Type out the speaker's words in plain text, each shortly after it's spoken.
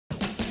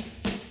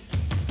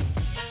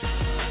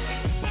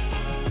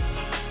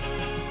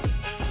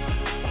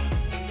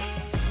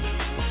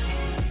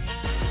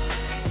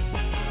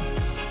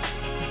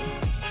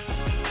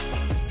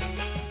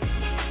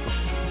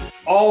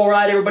All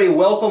right, everybody,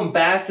 welcome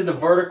back to the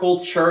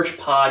Vertical Church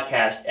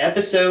Podcast,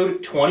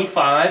 episode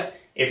 25.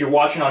 If you're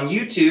watching on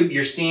YouTube,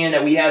 you're seeing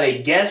that we have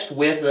a guest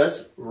with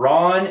us,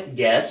 Ron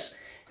Guess,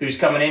 who's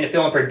coming in to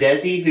fill in for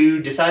Desi,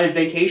 who decided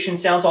vacation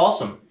sounds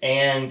awesome,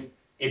 and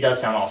it does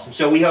sound awesome.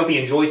 So we hope he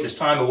enjoys his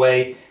time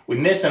away. We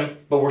miss him,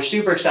 but we're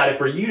super excited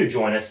for you to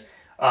join us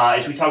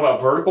as we talk about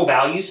vertical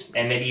values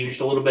and maybe just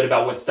a little bit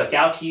about what stuck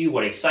out to you,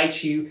 what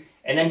excites you,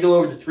 and then go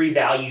over the 3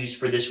 values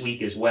for this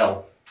week as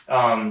well.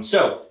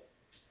 So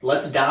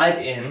let's dive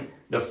in.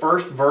 The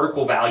first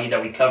vertical value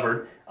that we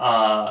covered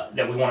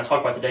that we want to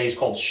talk about today is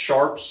called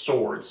sharp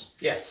swords.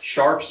 Yes.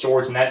 Sharp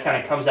swords, and that kind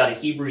of comes out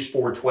of Hebrews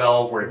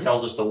 4:12, where it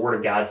tells us the Word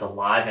of God is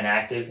alive and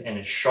active, and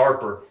is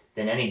sharper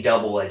than any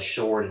double-edged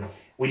sword. And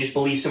we just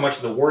believe so much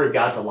that the Word of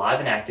God's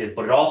alive and active,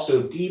 but it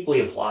also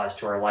deeply applies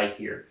to our life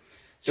here.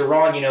 So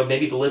Ron,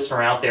 maybe the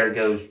listener out there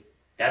goes,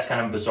 that's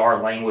kind of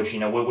bizarre language.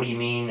 What do you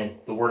mean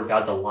that the Word of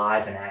God's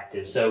alive and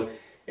active? So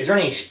is there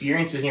any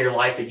experiences in your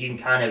life that you can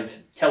kind of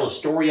tell a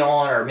story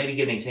on, or maybe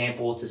give an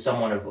example to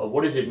someone of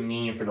what does it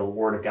mean for the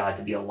Word of God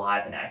to be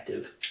alive and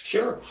active?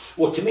 Sure.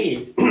 Well, to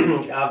me,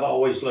 I've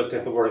always looked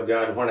at the Word of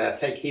God. When I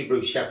take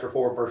Hebrews chapter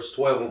 4, verse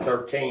 12 and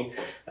 13,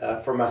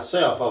 for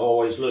myself, I've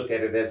always looked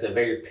at it as a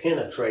very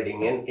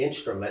penetrating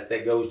instrument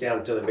that goes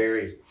down to the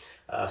very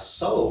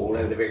soul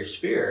and the very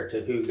spirit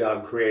of who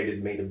God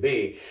created me to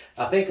be.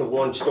 I think of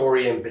one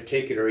story in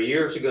particular.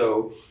 Years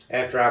ago,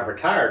 after I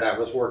retired, I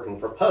was working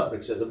for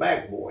Publix as a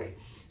bag boy.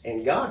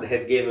 And God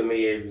had given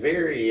me a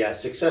very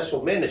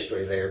successful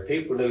ministry there.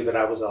 People knew that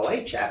I was a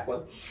lay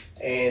chaplain,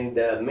 and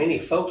many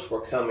folks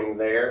were coming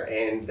there,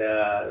 and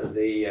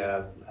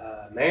the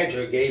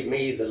manager gave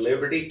me the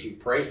liberty to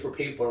pray for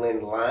people in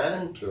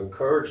line, to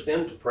encourage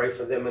them, to pray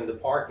for them in the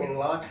parking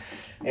lot,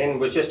 and it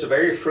was just a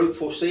very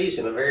fruitful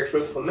season, a very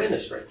fruitful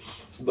ministry.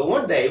 But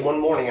one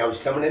morning I was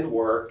coming into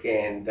work,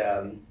 and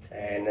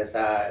as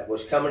I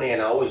was coming in,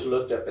 I always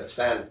looked up at the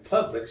sign of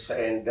Publix,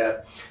 and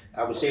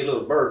I would see a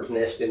little bird's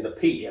nest in the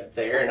P up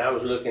there, and I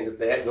was looking at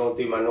that, going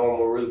through my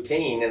normal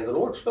routine, and the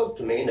Lord spoke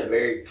to me in a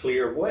very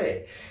clear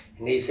way.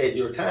 And He said,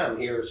 your time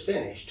here is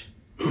finished.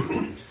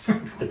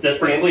 That's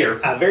pretty clear.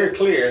 Very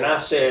clear. And I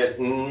said,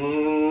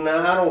 no,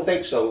 I don't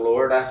think so,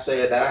 Lord. I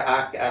said,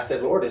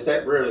 Lord, is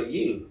that really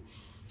you?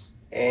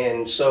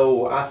 And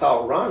so I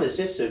thought, Ron, is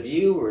this of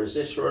you, or is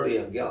this really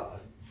of God?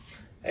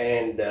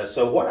 And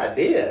so what I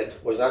did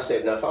was I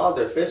said, now,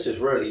 Father, if this is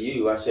really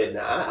you, I said,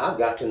 now, I've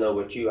got to know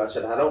it's you. I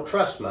said, I don't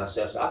trust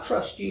myself. I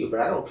trust you, but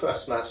I don't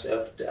trust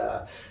myself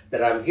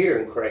that I'm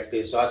hearing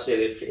correctly. So I said,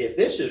 if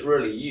this is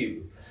really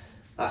you,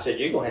 I said,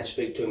 you're going to have to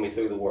speak to me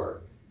through the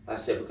Word. I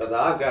said, because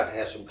I've got to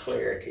have some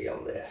clarity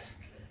on this.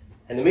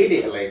 And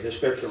immediately, the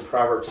scripture in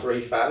Proverbs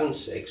 3, 5, and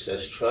 6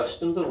 says,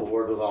 trust in the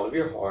Lord with all of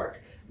your heart.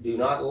 Do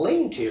not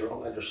lean to your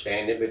own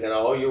understanding, but in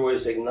all your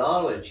ways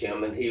acknowledge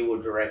Him, and He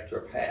will direct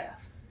your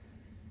path.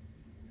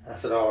 I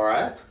said, all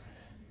right.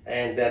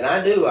 And then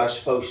I knew I was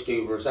supposed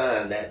to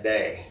resign that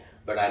day,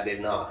 but I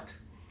did not.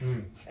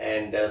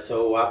 And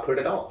so I put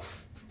it off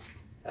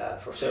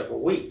for several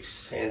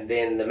weeks. And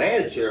then the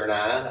manager and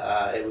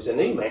I, it was a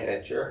new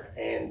manager,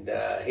 and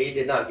he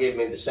did not give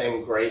me the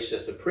same grace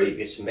as the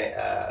previous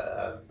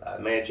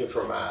manager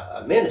for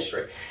my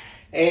ministry.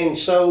 And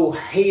so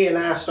he and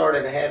I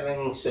started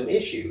having some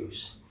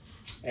issues.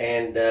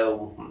 And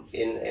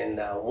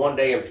one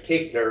day in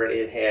particular,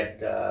 it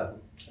had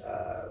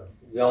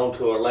gone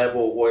to a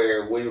level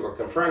where we were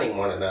confronting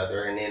one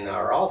another, and in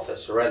our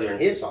office, or rather in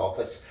his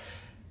office,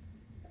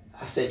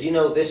 I said,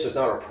 this is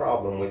not a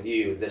problem with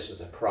you, this is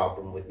a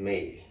problem with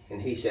me.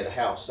 And he said,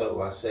 how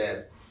so? I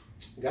said,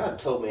 God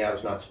told me I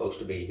was not supposed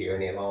to be here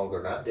any longer,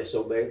 and I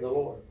disobeyed the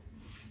Lord.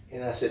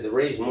 And I said, the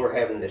reason we're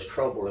having this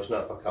trouble is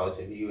not because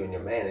of you and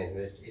your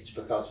management, it's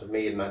because of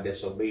me and my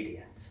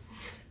disobedience.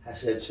 I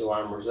said, so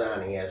I'm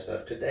resigning as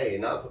of today,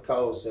 not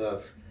because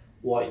of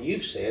what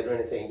you've said or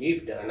anything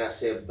you've done. I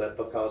said, but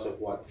because of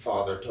what the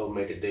Father told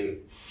me to do.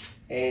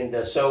 And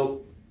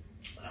so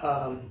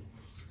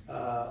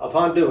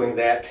upon doing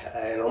that,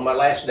 and on my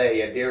last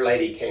day, a dear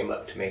lady came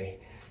up to me,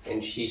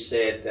 and she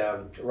said,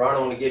 Ron, I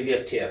want to give you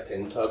a tip.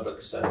 In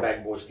Publix,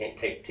 bag boys can't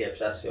take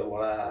tips. I said,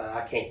 well,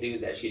 I can't do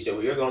that. She said,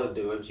 well, you're going to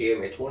do it. She gave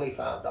me a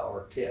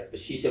 $25 tip. But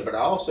she said, but I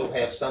also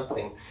have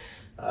something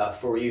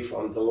for you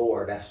from the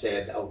Lord. I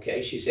said,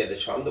 okay. She said,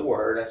 it's from the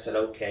Word. I said,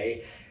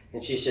 okay.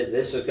 And she said,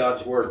 this is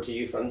God's Word to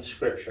you from the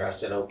Scripture. I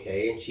said,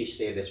 okay. And she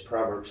said, it's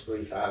Proverbs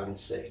 3, 5, and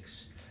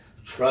 6.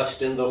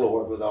 Trust in the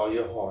Lord with all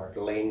your heart.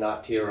 Lean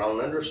not to your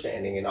own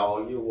understanding. In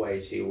all your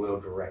ways, He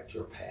will direct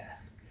your path.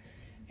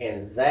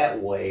 And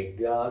that way,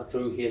 God,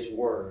 through His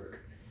Word,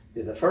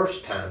 through the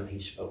first time He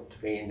spoke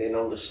to me, and then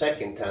on the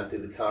second time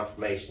through the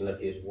confirmation of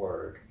His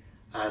Word,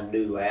 I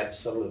knew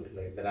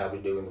absolutely that I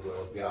was doing the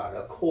will of God,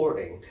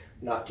 according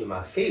not to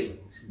my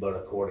feelings, but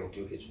according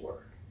to His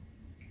Word.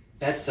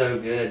 That's so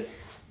good.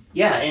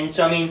 Yeah, and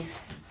so,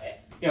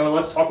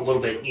 let's talk a little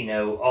bit,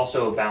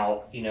 also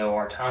about,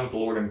 our time with the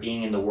Lord and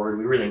being in the Word.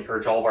 We really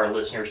encourage all of our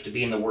listeners to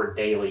be in the Word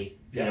daily.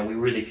 We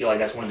really feel like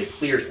that's one of the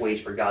clearest ways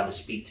for God to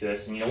speak to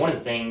us. And, one of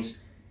the things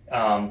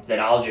that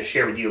I'll just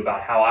share with you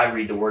about how I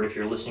read the Word if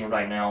you're listening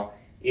right now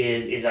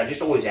is I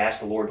just always ask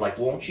the Lord, like,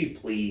 won't you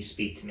please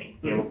speak to me?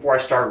 You know, before I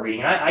start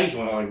reading, I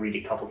usually only read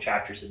a couple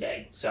chapters a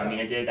day. So, I mean,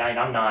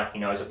 I'm not,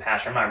 as a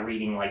pastor, I'm not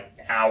reading like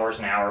hours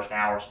and hours and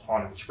hours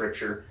upon the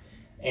Scripture.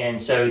 And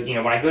so,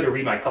 when I go to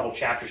read my couple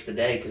chapters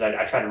today, because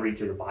I try to read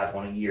through the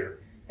Bible in a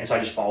year, and so I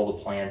just follow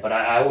the plan. But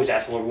I always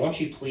ask the Lord, won't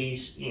you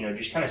please,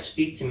 just kind of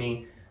speak to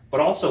me, but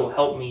also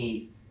help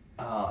me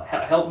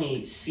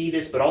see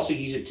this, but also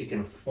use it to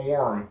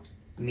conform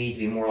me to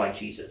be more like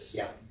Jesus.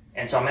 Yeah.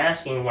 And so I'm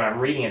asking when I'm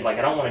reading it, like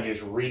I don't want to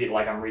just read it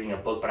like I'm reading a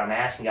book, but I'm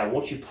asking God,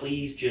 won't you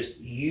please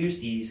just use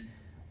these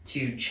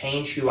to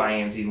change who I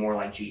am to be more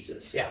like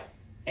Jesus? Yeah.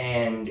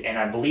 And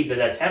I believe that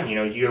that's happening.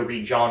 If you go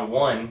read John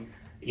 1,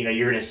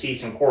 you're going to see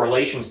some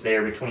correlations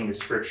there between the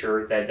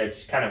Scripture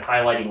that's kind of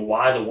highlighting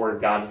why the Word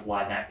of God is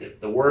alive and active.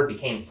 The Word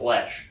became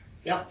flesh.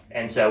 Yeah.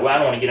 And so I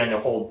don't want to get into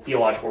a whole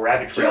theological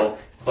rabbit trail,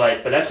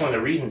 but that's one of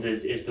the reasons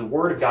is the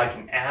Word of God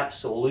can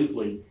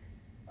absolutely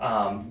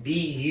be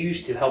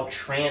used to help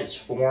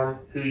transform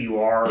who you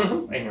are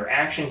and your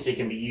actions. It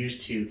can be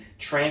used to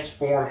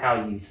transform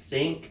how you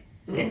think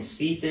and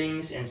see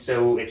things. And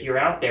so if you're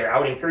out there, I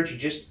would encourage you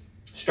just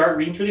start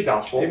reading through the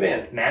Gospel.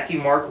 Amen. Matthew,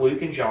 Mark,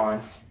 Luke, and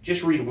John.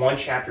 Just read one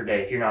chapter a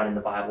day if you're not in the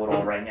Bible at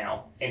all right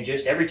now. And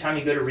just every time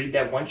you go to read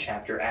that one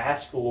chapter,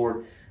 ask the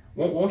Lord,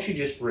 won't you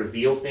just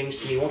reveal things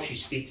to me? Won't you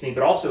speak to me?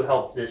 But also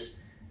help this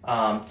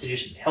to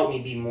just help me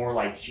be more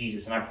like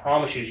Jesus. And I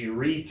promise you, as you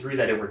read through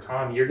that over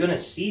time, you're going to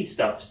see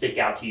stuff stick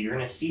out to you. You're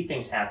going to see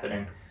things happen.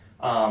 And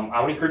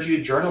I would encourage you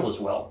to journal as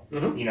well.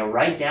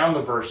 Write down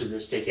the verses that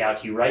stick out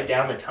to you. Write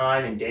down the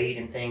time and date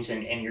and things,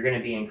 and you're going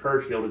to be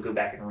encouraged to be able to go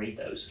back and read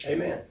those.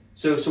 Amen.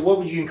 So what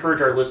would you encourage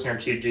our listener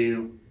to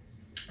do,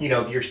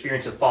 if your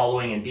experience of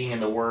following and being in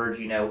the Word,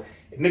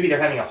 if maybe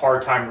they're having a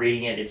hard time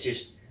reading it, it's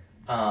just,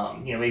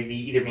 maybe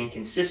either being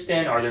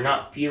consistent or they're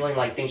not feeling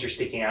like things are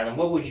sticking out of them,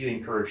 what would you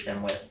encourage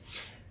them with?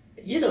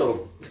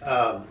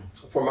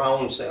 For my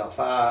own self,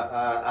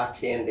 I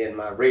tend in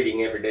my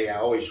reading every day, I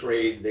always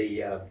read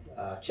the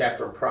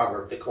chapter in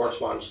Proverbs that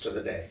corresponds to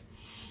the day.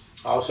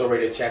 I also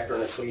read a chapter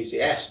in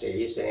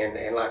Ecclesiastes,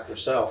 and like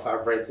yourself,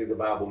 I've read through the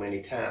Bible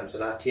many times,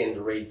 and I tend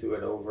to read through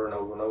it over and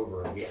over and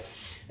over again.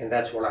 And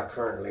that's what I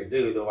currently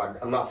do, though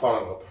I'm not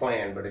following a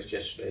plan, but it's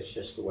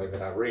just the way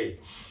that I read.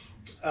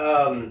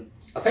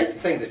 I think the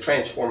thing that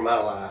transformed my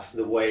life,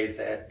 the way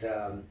that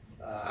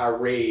I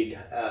read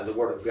the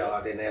Word of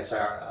God, and as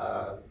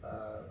I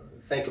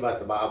think about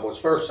the Bible, is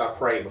first I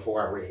pray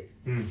before I read.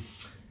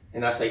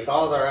 And I say,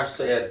 Father, I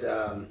said,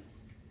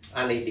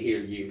 I need to hear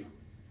you.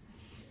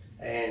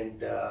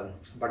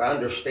 But I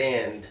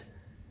understand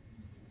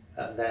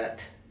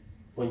that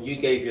when you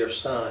gave your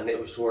Son, it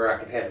was to where I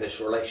could have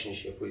this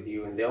relationship with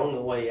you. And the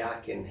only way I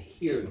can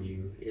hear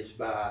you is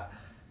by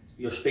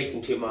you're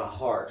speaking to my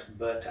heart.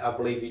 But I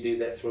believe you do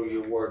that through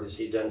your Word, as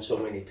He's done so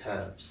many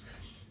times.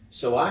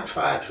 So I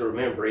try to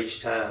remember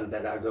each time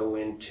that I go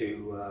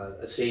into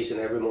a season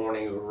every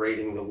morning of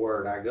reading the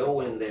Word, I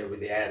go in there with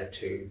the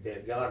attitude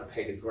that God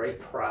paid a great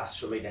price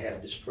for me to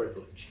have this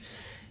privilege.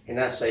 And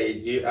I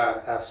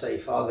say,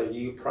 Father,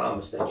 you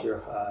promised that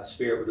your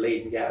Spirit would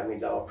lead and guide me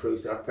into all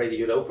truth. And I pray that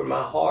you'd open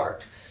my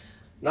heart,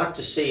 not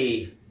to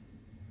see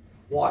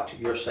what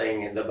you're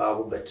saying in the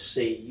Bible, but to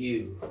see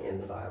you in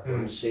the Bible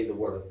and to see the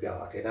Word of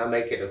God. And I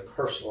make it a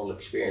personal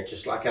experience,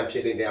 just like I'm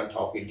sitting down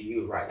talking to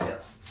you right now.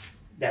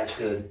 That's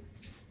good.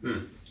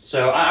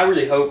 So I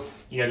really hope,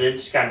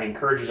 this kind of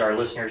encourages our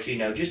listeners,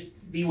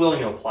 just be willing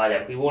to apply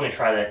that. Be willing to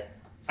try that.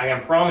 I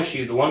can promise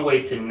you the one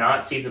way to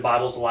not see if the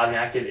Bible's alive and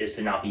active is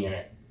to not be in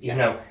it.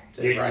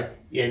 Right.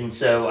 And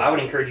so I would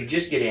encourage you,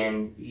 just get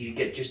in. You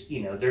get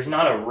there's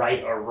not a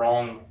right or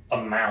wrong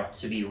amount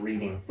to be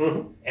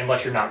reading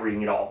unless you're not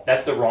reading at all.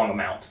 That's the wrong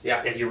amount.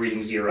 Yeah. If you're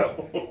reading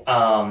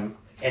 0.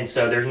 And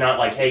so there's not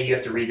like, hey, you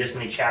have to read this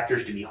many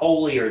chapters to be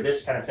holy or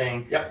this kind of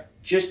thing. Yep.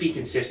 Just be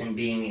consistent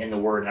being in the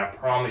Word, and I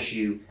promise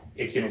you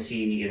it's going to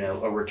see, a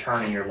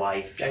return in your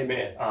life.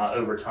 Amen.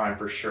 Over time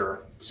for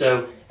sure.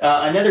 So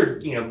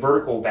another,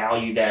 vertical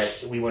value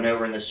that we went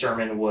over in the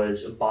sermon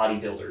was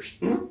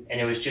bodybuilders. And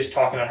it was just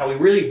talking about how we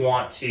really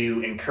want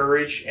to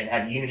encourage and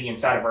have unity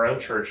inside of our own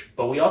church,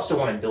 but we also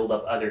want to build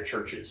up other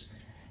churches.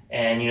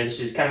 And, this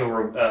is kind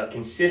of a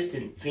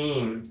consistent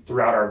theme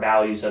throughout our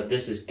values of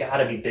this has got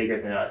to be bigger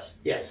than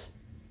us. Yes.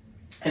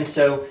 And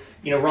so,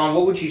 Ron,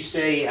 what would you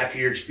say after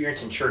your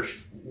experience in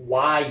church,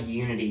 why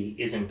unity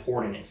is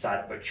important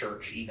inside of a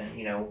church even?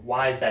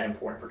 Why is that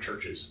important for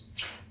churches?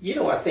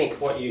 I think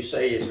what you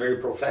say is very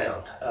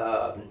profound,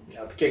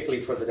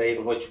 particularly for the day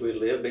in which we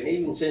live. And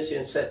even since the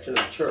inception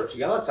of the church,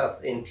 God's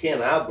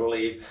intent, I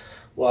believe,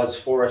 was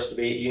for us to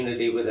be in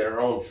unity with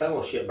our own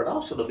fellowship, but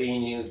also to be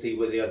in unity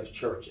with the other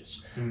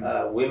churches.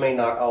 We may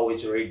not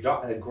always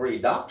agree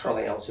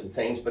doctrinally on some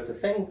things, but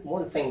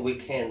one thing we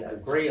can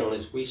agree on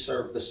is we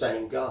serve the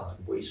same God.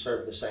 We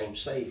serve the same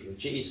Savior,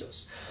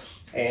 Jesus.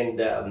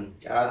 And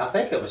I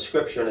think of a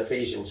scripture in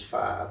Ephesians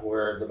 5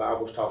 where the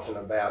Bible's talking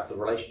about the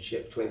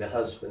relationship between the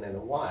husband and the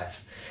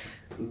wife.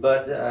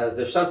 But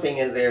there's something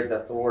in there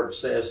that the Lord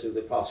says through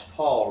the Apostle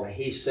Paul.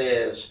 He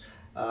says,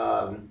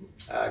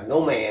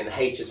 no man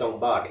hates his own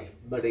body,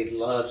 but he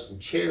loves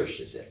and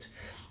cherishes it.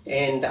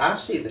 And I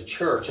see the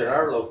church and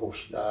our local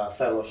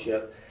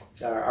fellowship,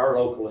 our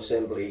local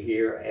assembly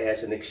here,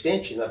 as an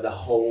extension of the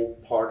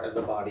whole part of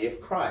the body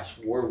of Christ.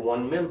 We're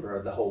one member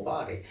of the whole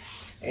body.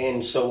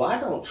 And so I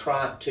don't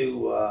try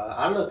to,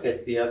 I look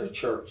at the other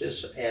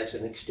churches as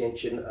an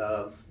extension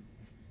of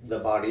the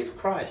body of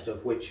Christ,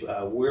 of which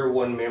we're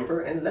one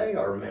member and they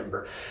are a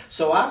member.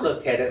 So I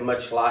look at it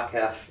much like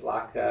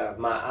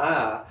my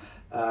eye.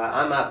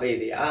 I might be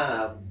the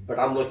eye, but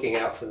I'm looking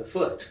out for the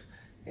foot,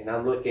 and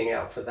I'm looking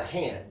out for the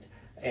hand.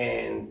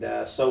 And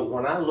so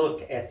when I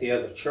look at the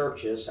other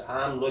churches,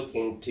 I'm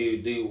looking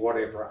to do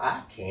whatever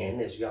I can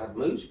as God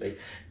moves me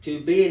to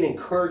be an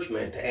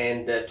encouragement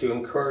and to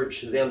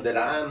encourage them that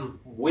I'm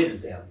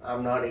with them.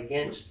 I'm not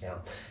against them.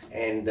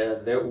 And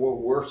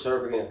we're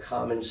serving a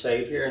common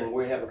Savior, and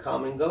we have a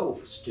common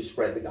goal to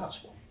spread the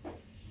gospel.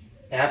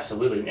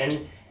 Absolutely.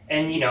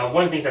 And you know,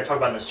 one of the things I talked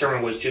about in the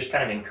sermon was just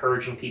kind of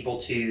encouraging people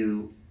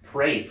to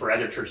pray for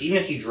other churches, even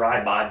if you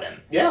drive by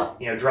them. Yeah.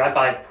 You know, drive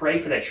by, pray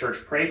for that church,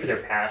 pray for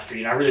their pastor.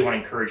 You know, I really want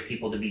to encourage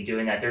people to be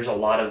doing that. There's a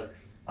lot of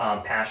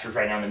pastors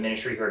right now in the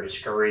ministry who are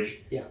discouraged.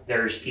 Yeah.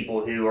 There's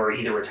people who are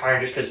either retiring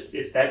just because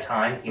it's that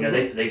time. You know,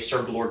 they've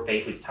served the Lord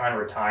faithfully. It's time to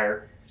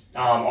retire.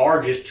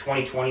 Or just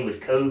 2020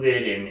 with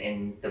COVID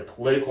and the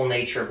political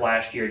nature of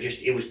last year,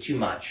 just it was too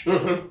much.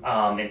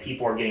 And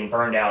people are getting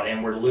burned out,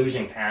 and we're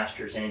losing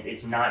pastors, and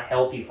it's not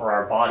healthy for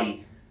our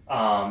body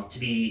to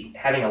be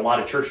having a lot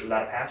of churches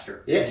without a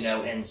pastor. Yes. You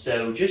know, and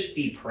so just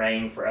be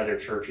praying for other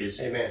churches.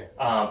 Amen.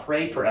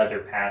 Pray for other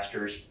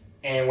pastors,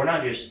 and we're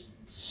not just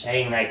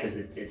saying that because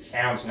it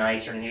sounds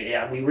nice or anything.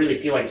 Yeah, we really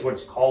feel like it's what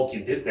it's called to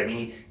biblically. I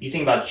mean, you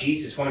think about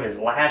Jesus, one of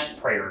his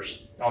last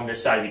prayers on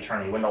this side of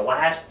eternity, when the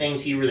last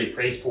things he really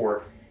prays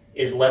for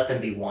is let them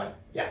be one.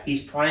 Yeah.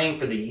 He's praying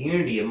for the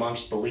unity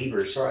amongst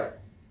believers. That's right.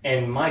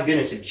 And my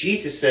goodness, if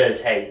Jesus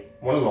says, hey,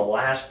 one of the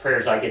last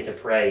prayers I get to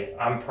pray,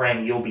 I'm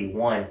praying you'll be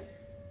one,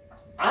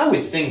 I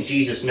would think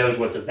Jesus knows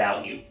what's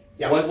about you.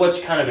 Yeah.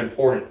 What's kind of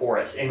important for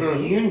us.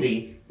 And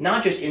unity,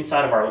 not just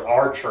inside of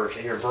our church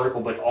here, vertical,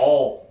 but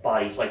all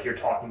bodies like you're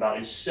talking about,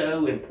 is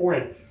so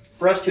important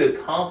for us to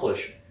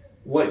accomplish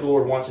what the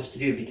Lord wants us to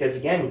do. Because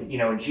again, you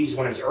know, in Jesus,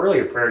 one of his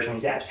earlier prayers, when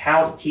he's asked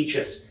how to teach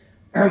us,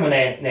 when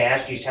they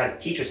asked Jesus how to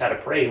teach us how to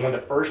pray, one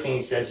of the first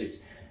things he says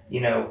is,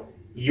 you know,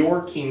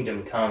 your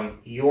kingdom come,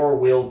 your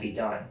will be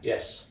done.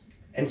 Yes.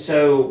 And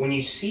so when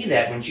you see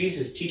that, when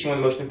Jesus is teaching one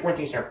of the most important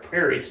things in our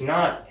prayer, it's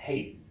not,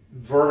 hey,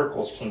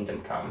 vertical's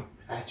kingdom come.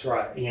 That's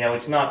right. You know,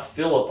 it's not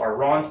Philip or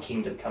Ron's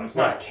kingdom come. It's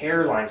not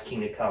Caroline's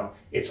kingdom come.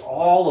 It's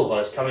all of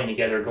us coming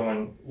together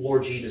going,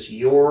 Lord Jesus,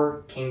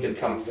 your kingdom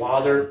come.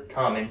 Father,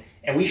 come.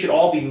 And we should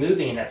all be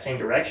moving in that same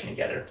direction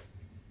together.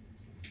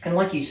 And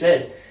like you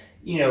said,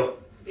 you know,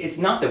 it's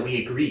not that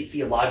we agree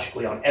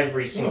theologically on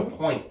every single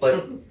point,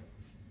 but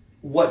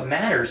what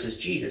matters is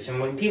Jesus. And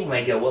when people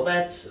may go, well,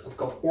 that's, of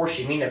course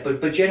you mean that,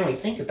 but generally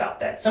think about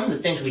that. Some of the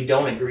things we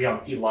don't agree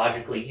on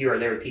theologically here or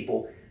there with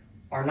people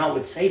are not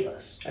what save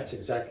us. That's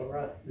exactly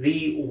right.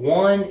 The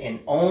one and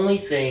only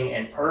thing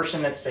and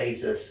person that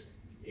saves us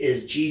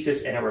is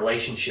Jesus and a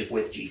relationship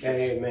with Jesus.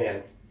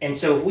 Amen. And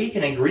so if we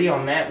can agree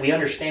on that, we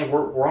understand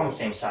we're on the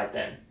same side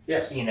then.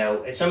 Yes. You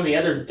know, some of the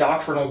other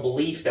doctrinal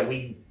beliefs that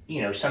we,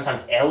 you know,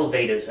 sometimes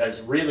elevate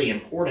as really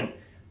important,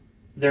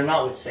 they're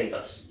not what save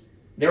us.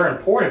 They're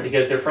important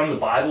because they're from the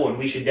Bible, and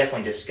we should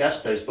definitely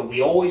discuss those, but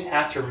we always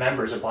have to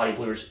remember as a body of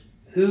believers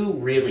who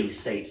really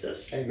saves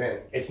us. Amen.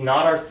 It's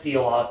not our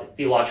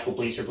theological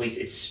beliefs or beliefs.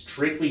 It's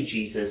strictly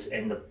Jesus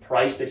and the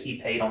price that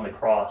he paid on the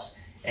cross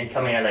and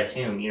coming out of that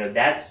tomb. You know,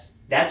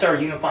 that's our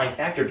unifying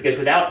factor, because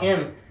without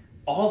him,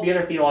 all the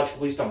other theological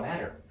beliefs don't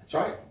matter. That's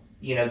right.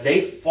 You know,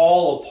 they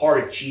fall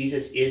apart if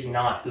Jesus is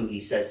not who he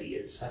says he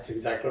is. That's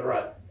exactly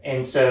right.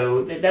 And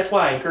so that's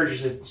why I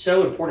encourage you. It's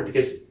so important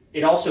because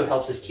it also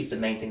helps us keep the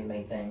main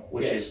thing,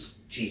 which is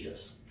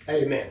Jesus.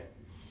 Amen.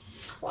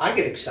 Well, I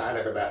get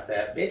excited about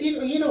that. But,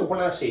 you know,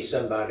 when I see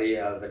somebody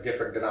of a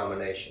different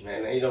denomination,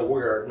 and, you know,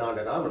 we're a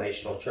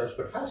non-denominational church,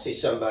 but if I see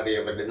somebody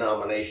of a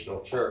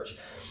denominational church,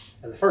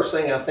 the first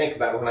thing I think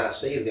about when I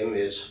see them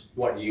is,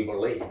 what do you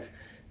believe?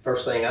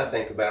 First thing I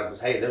think about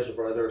is, hey, there's a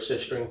brother or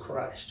sister in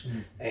Christ.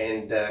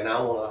 And I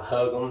want to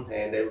hug them,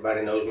 and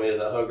everybody knows me as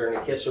a hugger and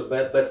a kisser,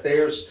 but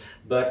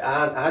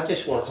I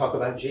just want to talk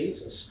about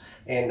Jesus.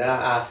 And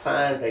I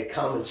find a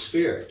common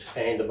spirit,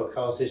 and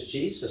because it's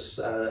Jesus,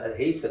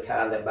 he's the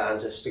tie that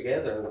binds us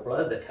together, and the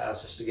blood that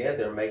ties us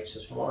together and makes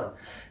us one.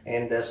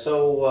 And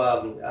so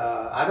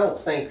I don't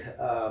think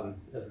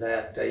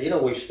that, you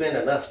know, we've spent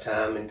enough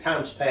time, in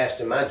times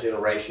past in my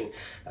generation,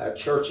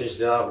 churches,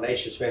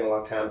 denominations spent a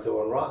lot of time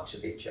throwing rocks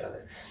at each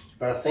other.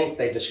 But I think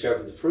they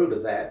discovered the fruit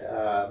of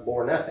that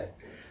bore nothing.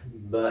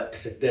 But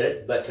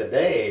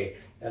today,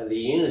 the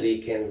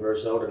unity can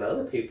result in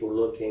other people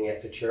looking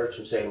at the church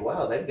and saying,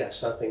 wow, they've got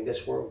something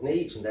this world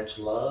needs, and that's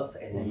love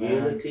and Amen.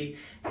 unity,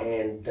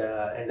 and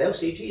they'll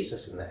see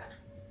Jesus in that.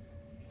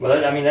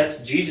 Well, I mean,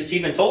 that's Jesus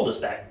even told us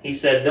that. He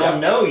said, they'll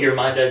know you're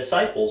my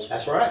disciples.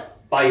 That's right.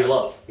 By your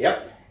love.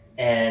 Yep.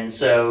 And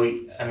so,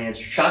 I mean, it's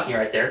shocking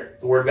right there.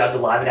 The Word of God's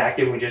alive and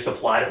active. We just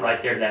applied it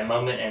right there to that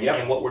moment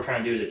and what we're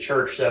trying to do as a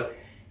church. So,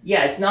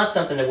 yeah, it's not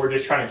something that we're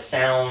just trying to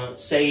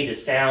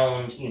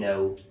sound, you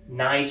know,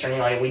 nice or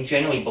anything like that. We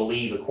genuinely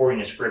believe, according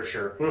to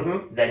Scripture,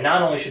 that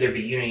not only should there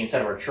be unity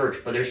inside of our church,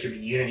 but there should be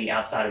unity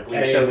outside of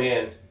belief.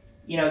 Amen. So,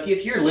 you know,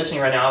 if you're listening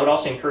right now, I would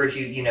also encourage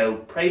you, you know,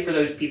 pray for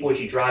those people as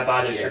you drive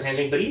by those church and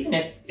everything. But even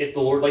if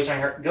the Lord lays on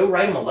your heart, go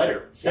write them a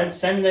letter. Send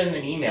them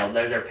an email,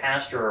 their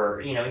pastor,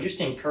 or, you know,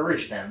 just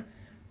encourage them.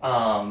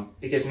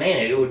 Because, man,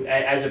 it would,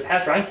 as a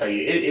pastor, I can tell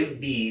you, it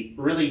would be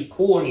really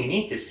cool and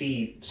unique to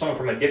see someone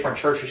from a different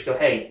church just go,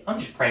 hey, I'm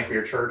just praying for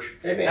your church.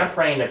 Amen. I'm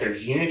praying that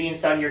there's unity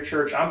inside of your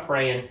church. I'm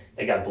praying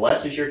that God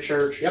blesses your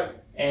church.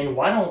 Yep. And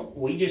why don't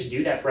we just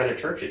do that for other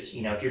churches?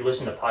 You know, if you're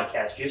listening to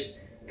podcasts, just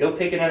go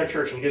pick another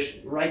church and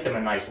just write them a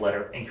nice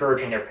letter,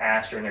 encouraging their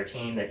pastor and their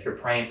team that you're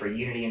praying for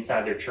unity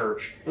inside their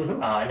church,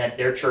 and that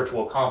their church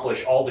will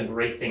accomplish all the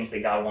great things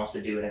that God wants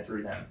to do in and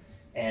through them.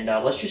 And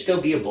let's just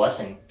go be a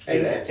blessing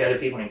to other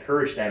people and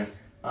encourage them,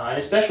 and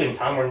especially in a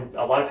time when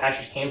a lot of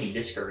pastors can be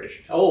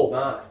discouraged. Oh,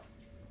 my.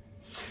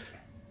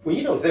 Well,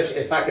 you know,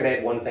 if I could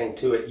add one thing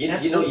to it,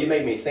 you know, you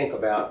made me think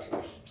about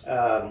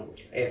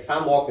if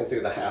I'm walking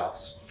through the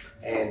house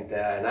and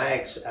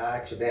I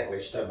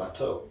accidentally stub my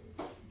toe.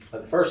 The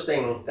first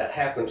thing that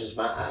happens is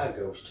my eye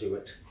goes to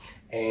it,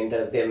 and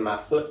then my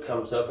foot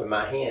comes up and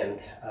my hand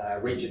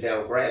reaches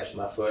down and grabs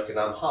my foot, and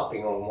I'm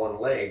hopping on one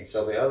leg,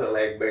 so the other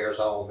leg bears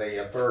all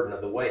the burden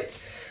of the weight.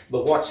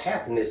 But what's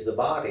happened is the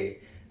body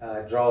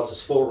draws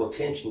its full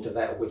attention to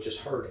that which is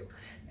hurting.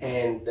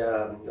 And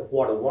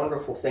what a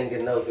wonderful thing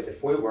to know that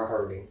if we were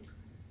hurting,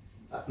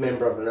 a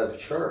member of another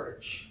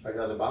church,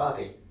 another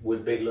body,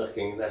 would be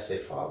looking, they say,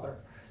 Father,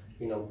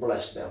 you know,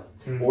 bless them.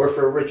 Or if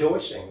we're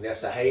rejoicing, they'll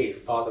say, hey,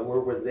 Father,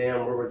 we're with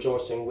them, we're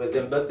rejoicing with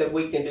them, but that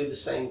we can do the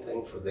same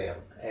thing for them.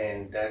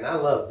 And I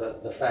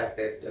love the fact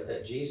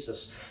that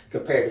Jesus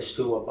compared us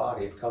to a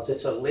body, because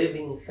it's a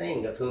living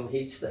thing of whom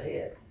he's the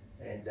head.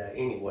 And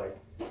anyway.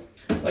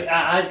 Like,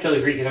 I totally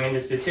agree, because, I mean,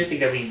 the statistic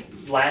that we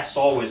last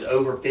saw was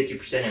over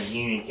 50% of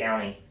Union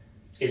County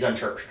is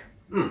unchurched.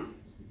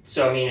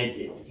 So, I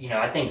mean, you know,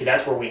 I think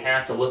that's where we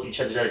have to look at each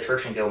other's other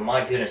church and go,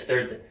 my goodness,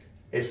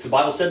 as the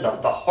Bible said,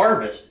 the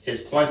harvest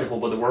is plentiful,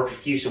 but the workers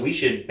few. So we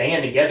should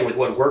band together with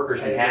what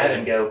workers we have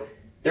and go,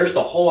 there's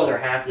the whole other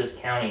half of this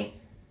county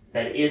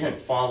that isn't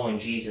following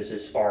Jesus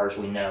as far as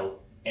we know.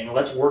 And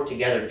let's work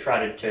together to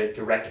try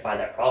to rectify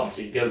that problem,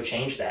 to go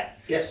change that.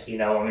 Yes. You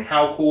know, I mean,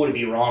 how cool would it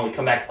be wrong? We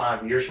come back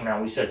 5 years from now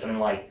and we said something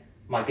like,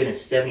 my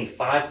goodness,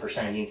 75%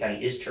 of Union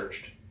County is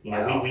churched. You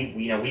know,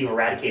 we've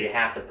eradicated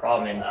half the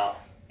problem.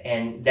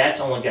 And that's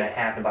only going to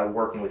happen by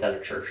working with other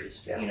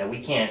churches. You know,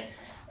 we can't,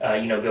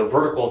 go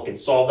vertical can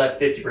solve that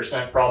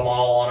 50% problem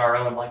all on our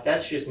own. Like,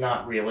 that's just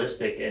not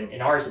realistic,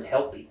 and ours isn't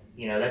healthy.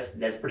 You know,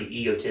 that's pretty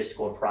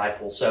egotistical and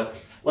prideful. So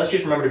let's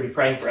just remember to be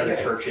praying for other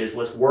churches.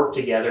 Let's work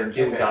together and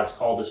do what God's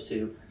called us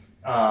to.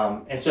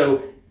 And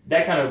so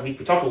that kind of, we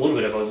talked a little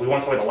bit about it. We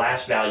want to talk about the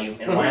last value,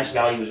 and the last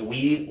value is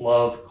we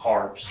love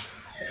carbs.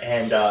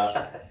 And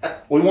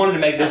we wanted to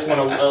make this one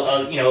a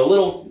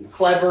little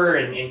clever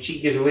and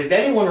cheeky, because if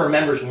anyone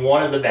remembers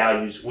one of the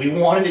values, we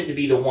wanted it to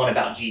be the one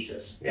about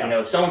Jesus. You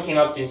know, if someone came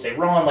up to you and say,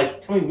 Ron,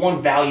 like, tell me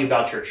one value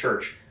about your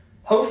church,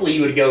 hopefully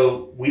you would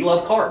go, we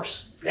love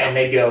carbs. And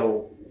they'd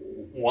go,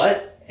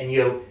 what? And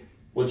you go,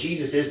 well,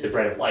 Jesus is the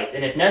bread of life.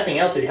 And if nothing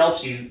else, it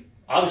helps you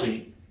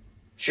obviously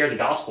share the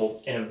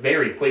gospel in a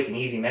very quick and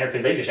easy manner,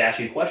 because they just ask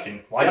you a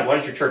question. Why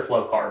does your church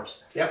love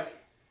carbs?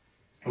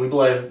 We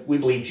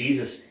believe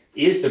Jesus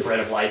is the bread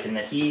of life, and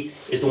that he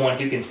is the one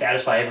who can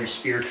satisfy every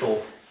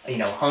spiritual,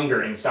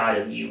 hunger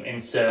inside of you.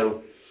 And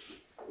so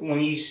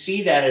when you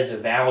see that as a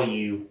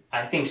value,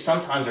 I think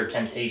sometimes our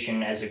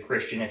temptation as a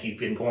Christian, if you've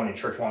been going to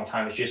church a long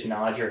time, is just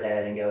nod your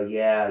head and go,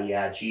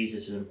 yeah,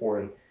 Jesus is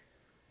important.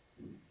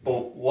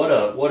 But what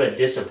a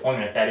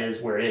disappointment if that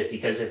is where it is,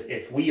 because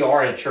if we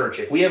are a church,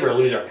 if we ever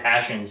lose our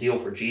passion and zeal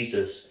for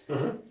Jesus,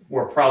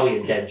 we're probably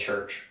a dead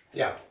church.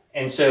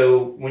 And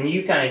so when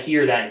you kind of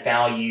hear that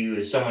value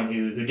as someone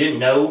who didn't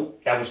know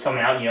that was coming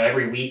out,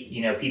 every week,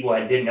 people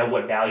didn't know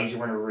what values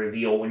were going to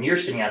reveal. When you're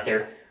sitting out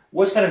there,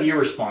 what's kind of your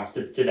response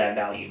to that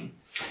value?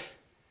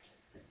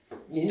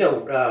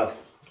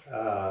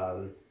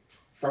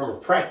 From a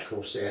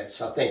practical sense,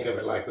 I think of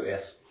it like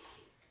this.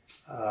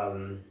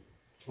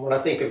 When I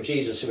think of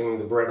Jesus being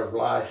the bread of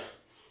life,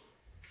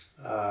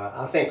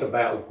 I think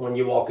about when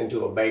you walk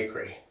into a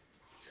bakery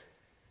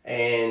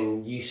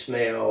and you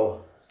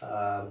smell,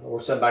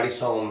 or somebody's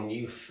home,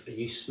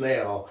 you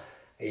smell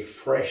a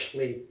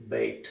freshly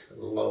baked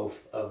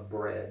loaf of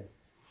bread.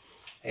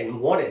 And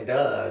what it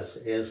does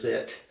is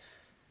it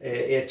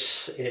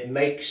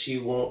makes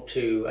you want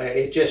to,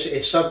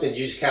 it's something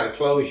you just kind of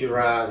close your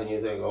eyes and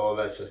you think, oh,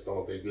 that's just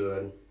going to be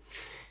good.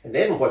 And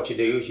then what you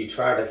do is you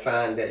try to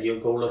find that, you'll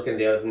go look in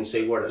the oven and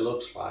see what it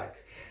looks like.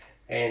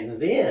 And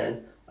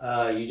then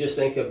you just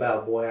think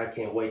about, boy, I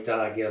can't wait till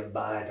I get a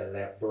bite of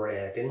that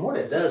bread. And what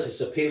it does,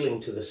 it's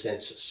appealing to the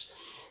senses.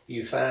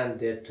 You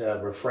find it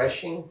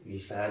refreshing.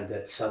 You find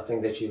it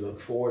something that you look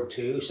forward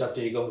to,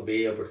 something you're going to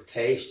be able to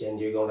taste, and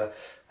you're going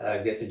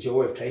to get the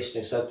joy of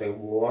tasting something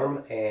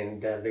warm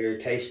and very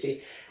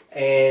tasty.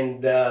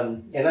 And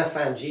I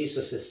find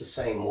Jesus is the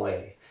same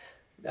way.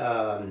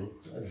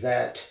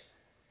 That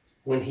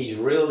when he's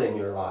real in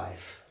your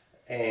life,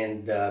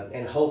 and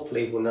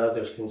hopefully when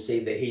others can see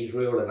that he's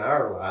real in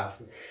our life,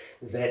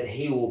 that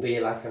he will be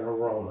like an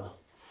aroma,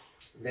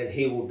 that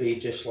he will be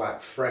just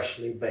like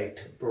freshly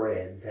baked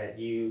bread that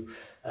you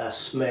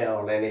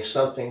smell, and it's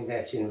something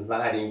that's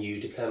inviting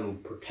you to come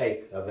and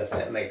partake of, if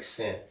that makes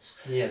sense.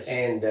 Yes.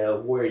 And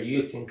where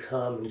you can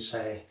come and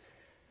say,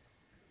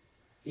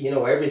 you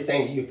know,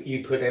 everything,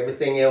 you put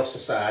everything else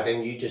aside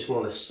and you just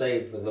want to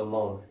savor the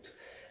moment.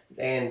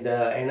 And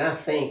I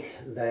think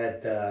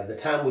that the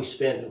time we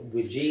spend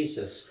with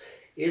Jesus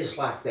is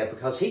like that,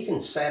 because he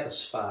can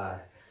satisfy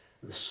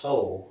the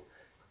soul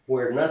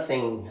where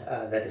nothing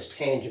that is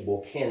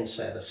tangible can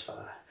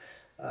satisfy.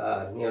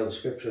 You know, the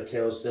scripture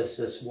tells us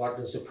this: what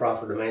does it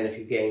profit a man if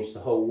he gains the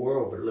whole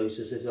world but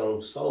loses his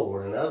own soul?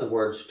 Or in other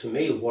words, to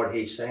me, what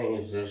he's saying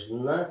is there's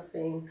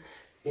nothing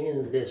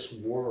in this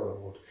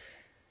world.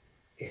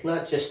 It's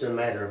not just a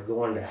matter of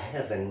going to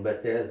heaven,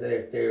 but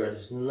there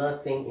is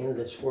nothing in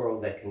this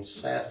world that can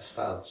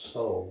satisfy the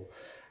soul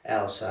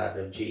outside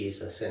of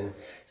Jesus. And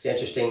it's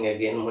interesting,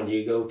 again, when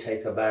you go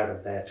take a bite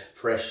of that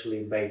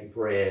freshly baked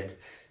bread,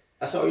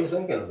 that's all you're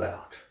thinking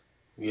about.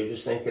 You're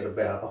just thinking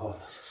about, oh,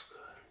 this is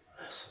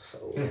good. This is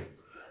so good.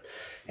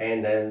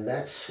 And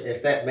that's,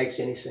 if that makes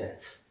any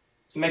sense.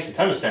 It makes a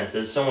ton of sense.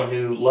 As someone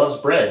who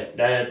loves bread,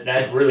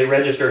 that really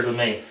registers with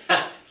me.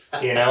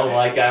 You know,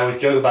 like I was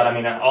joking about, I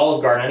mean,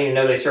 Olive Garden, I didn't even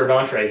know they served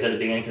entrees at the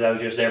beginning because I was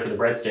just there for the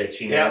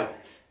breadsticks, you know. Yeah.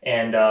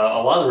 And a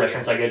lot of the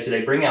restaurants I go to,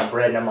 they bring out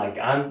bread, and I'm like,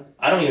 I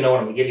don't even know when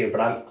I'm going to get here,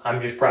 but I'm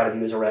just proud of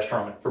you as a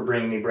restaurant for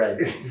bringing me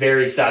bread.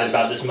 Very excited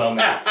about this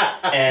moment.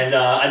 And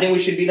I think we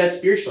should be that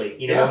spiritually.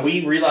 You know, when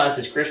we realize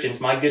as Christians,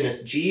 my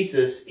goodness,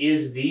 Jesus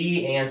is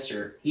the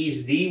answer.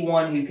 He's the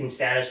one who can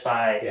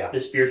satisfy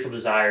the spiritual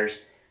desires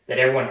that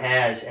everyone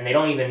has, and they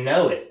don't even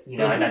know it. You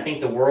know, and I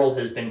think the world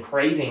has been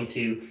craving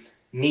to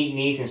meet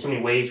needs in so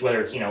many ways, whether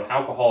it's, you know,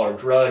 alcohol or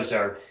drugs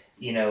or,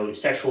 you know,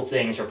 sexual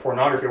things or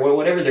pornography or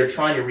whatever. They're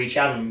trying to reach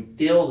out and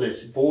fill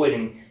this void,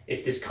 and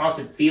it's this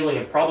constant feeling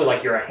of probably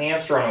like you're a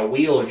hamster on a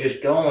wheel, or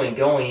just going,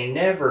 and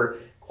never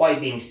quite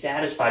being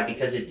satisfied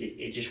because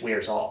it just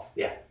wears off.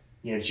 Yeah.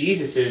 You know,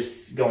 Jesus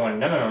is going,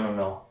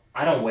 no,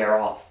 I don't wear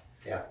off.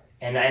 Yeah.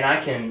 And I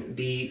can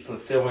be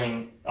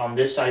fulfilling on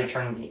this side of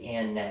eternity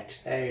and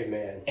next.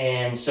 Amen.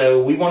 And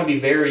so we want to be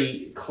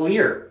very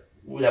clear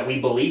that we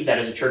believe that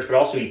as a church, but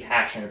also be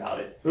passionate about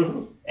it.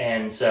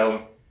 And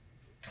so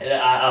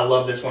I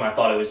love this one. I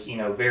thought it was, you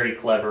know, very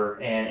clever,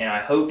 and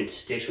I hope it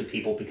sticks with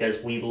people,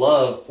 because we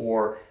love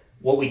for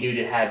what we do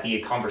to be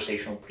a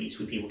conversational piece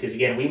with people. Because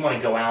again, we want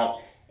to go out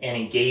and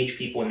engage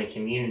people in the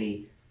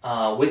community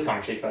with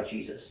conversation about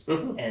Jesus.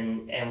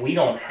 And we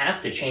don't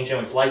have to change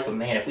anyone's life, but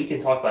man, if we can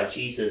talk about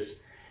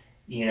Jesus,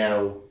 you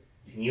know,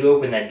 you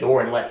open that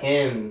door and let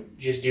him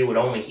just do what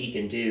only he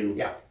can do.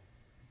 Yeah.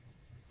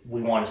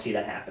 We want to see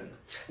that happen.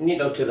 And you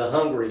know, to the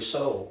hungry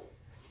soul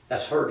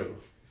that's hurting,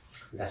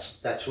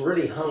 that's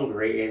really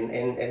hungry,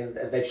 and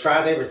they've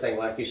tried everything,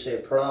 like you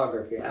said,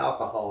 pornography,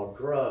 alcohol,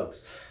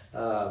 drugs,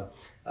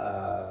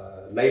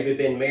 maybe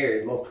been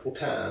married multiple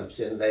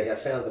times, and they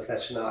have found that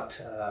that's not,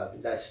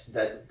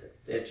 that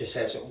it just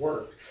hasn't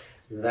worked.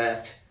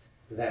 That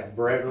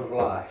bread of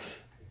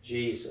life,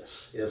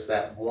 Jesus, is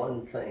that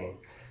one thing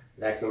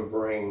that can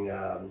bring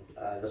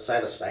the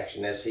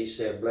satisfaction. As he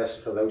said,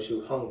 blessed are those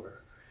who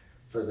hunger,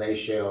 for they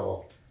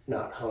shall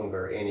not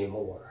hunger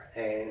anymore.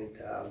 And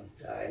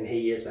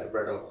he is that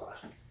bread of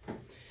life.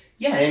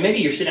 Yeah, and maybe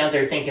you're sitting out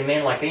there thinking,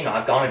 man, like, you know,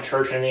 I've gone to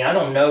church and I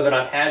don't know that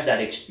I've had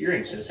that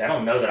experience. I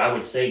don't know that I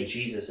would say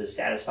Jesus has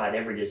satisfied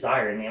every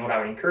desire. And man, what I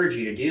would encourage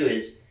you to do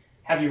is,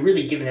 have you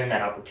really given him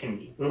that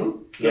opportunity?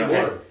 You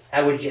know,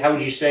 how would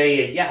you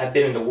say, yeah, I've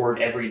been in the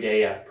Word every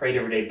day, I've prayed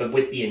every day, but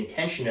with the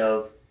intention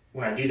of,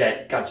 when I do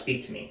that, God,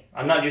 speak to me.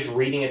 I'm not just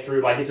reading it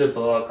through like it's a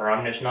book, or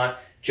I'm just not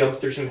jumping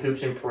through some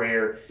hoops in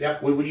prayer.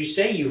 Would you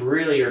say you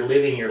really are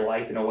living your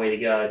life in a way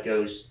that God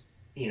goes,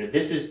 you know,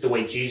 this is the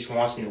way Jesus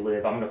wants me to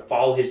live. I'm going to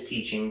follow his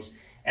teachings,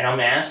 and I'm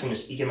going to ask him to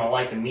speak in my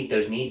life and meet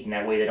those needs in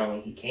that way that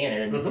only he can,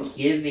 and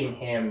giving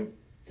him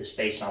the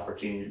space and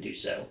opportunity to do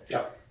so.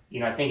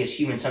 You know, I think as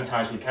humans,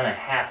 sometimes we kind of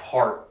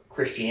half-heart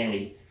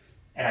Christianity,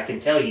 and I can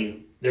tell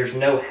you, there's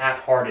no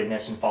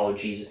half-heartedness in following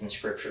Jesus in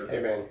Scripture.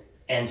 Amen.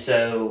 And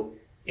so,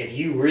 if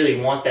you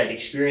really want that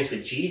experience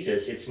with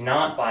Jesus, it's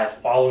not by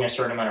following a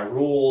certain amount of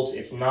rules.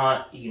 It's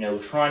not, you know,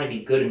 trying to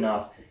be good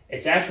enough.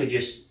 It's actually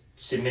just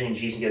submitting to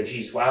Jesus and go,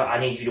 Jesus, wow, I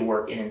need you to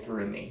work in and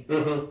through me.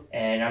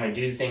 And I'm going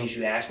to do the things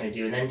you ask me to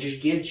do. And then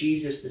just give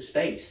Jesus the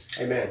space.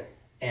 Amen.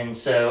 And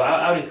so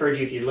I would encourage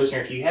you, if you're a listener,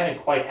 if you haven't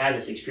quite had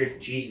this experience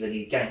with Jesus, that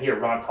you kind of hear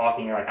Ron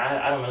talking, you're like,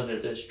 I don't know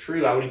that that's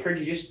true. I would encourage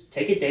you just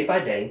take it day by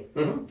day.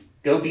 Mm-hmm.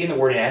 Go be in the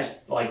Word and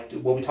ask, like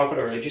what we talked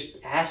about earlier, just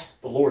ask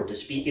the Lord to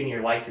speak in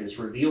your life through this,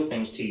 reveal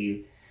things to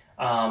you.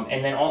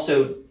 And then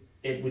also,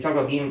 we talk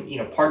about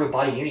being, part of a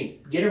body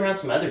unity. Get around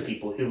some other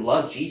people who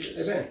love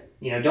Jesus.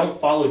 Amen. Don't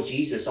follow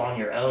Jesus on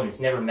your own. It's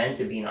never meant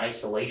to be in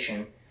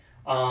isolation.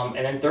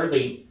 And then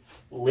thirdly,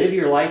 live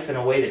your life in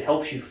a way that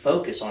helps you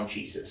focus on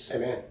Jesus.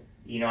 Amen.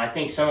 I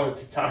think some of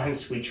the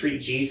times we treat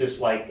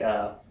Jesus like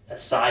a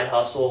side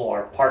hustle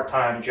or a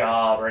part-time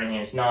job or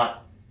anything. It's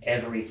not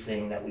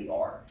everything that we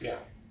are. Yeah.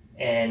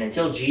 And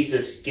until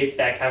Jesus gets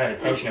that kind of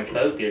attention and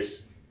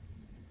focus,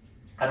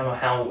 I don't know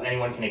how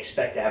anyone can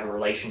expect to have a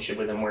relationship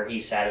with him where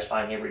he's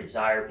satisfying every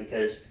desire,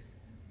 because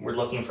we're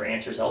looking for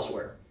answers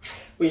elsewhere.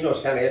 Well,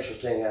 it's kind of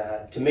interesting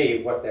to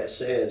me. What that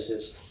says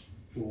is,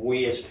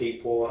 we as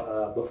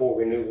people, before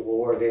we knew the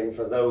Lord, and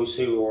for those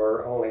who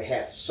are only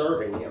half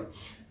serving Him,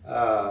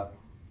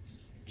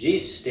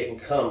 Jesus didn't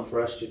come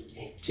for us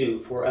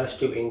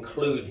to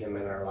include Him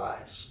in our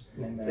lives.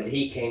 Amen. But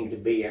He came to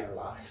be our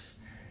life.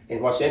 And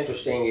what's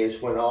interesting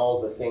is when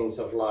all the things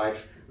of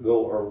life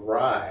go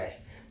awry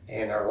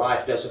and our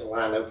life doesn't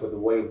line up with the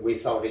way we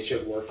thought it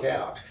should work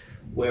out,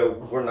 well,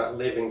 we're not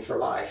living for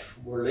life.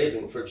 We're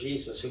living for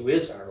Jesus, who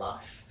is our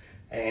life.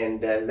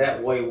 And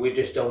that way we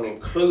just don't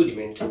include Him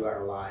into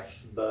our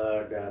life.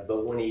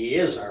 But when He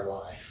is our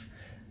life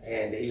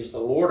and He's the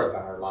Lord of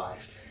our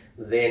life,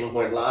 then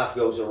when life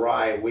goes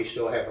awry, we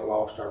still haven't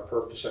lost our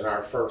purpose and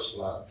our first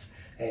love.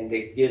 And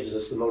it gives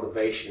us the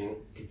motivation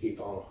to keep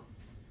on.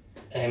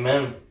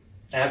 Amen.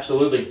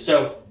 Absolutely.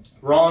 So,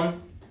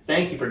 Ron,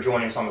 thank you for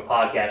joining us on the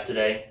podcast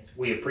today.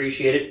 We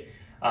appreciate it.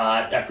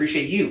 I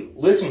appreciate you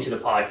listening to the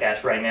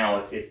podcast right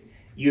now. If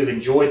you have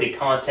enjoyed the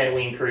content,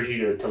 we encourage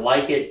you to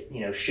like it,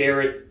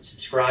 share it,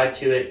 subscribe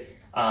to it.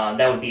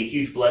 That would be a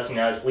huge blessing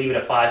to us. Leave it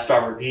a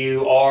 5-star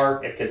review, or,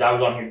 because I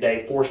was on here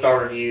today,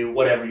 4-star review,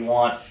 whatever you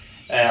want.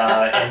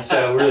 And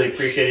so really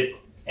appreciate it.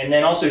 And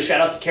then also shout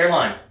out to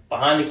Caroline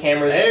behind the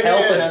cameras, Amen.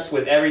 helping us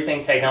with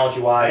everything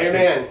technology-wise.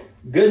 Amen.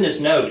 Goodness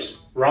knows,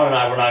 Ron and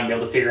I were not going to be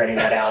able to figure any of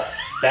that out.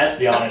 That's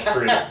the honest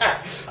truth.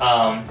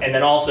 And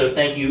then also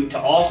thank you to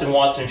Austin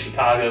Watson in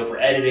Chicago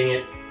for editing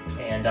it.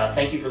 And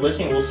thank you for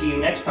listening. We'll see you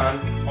next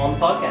time on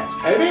the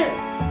podcast.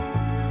 Amen.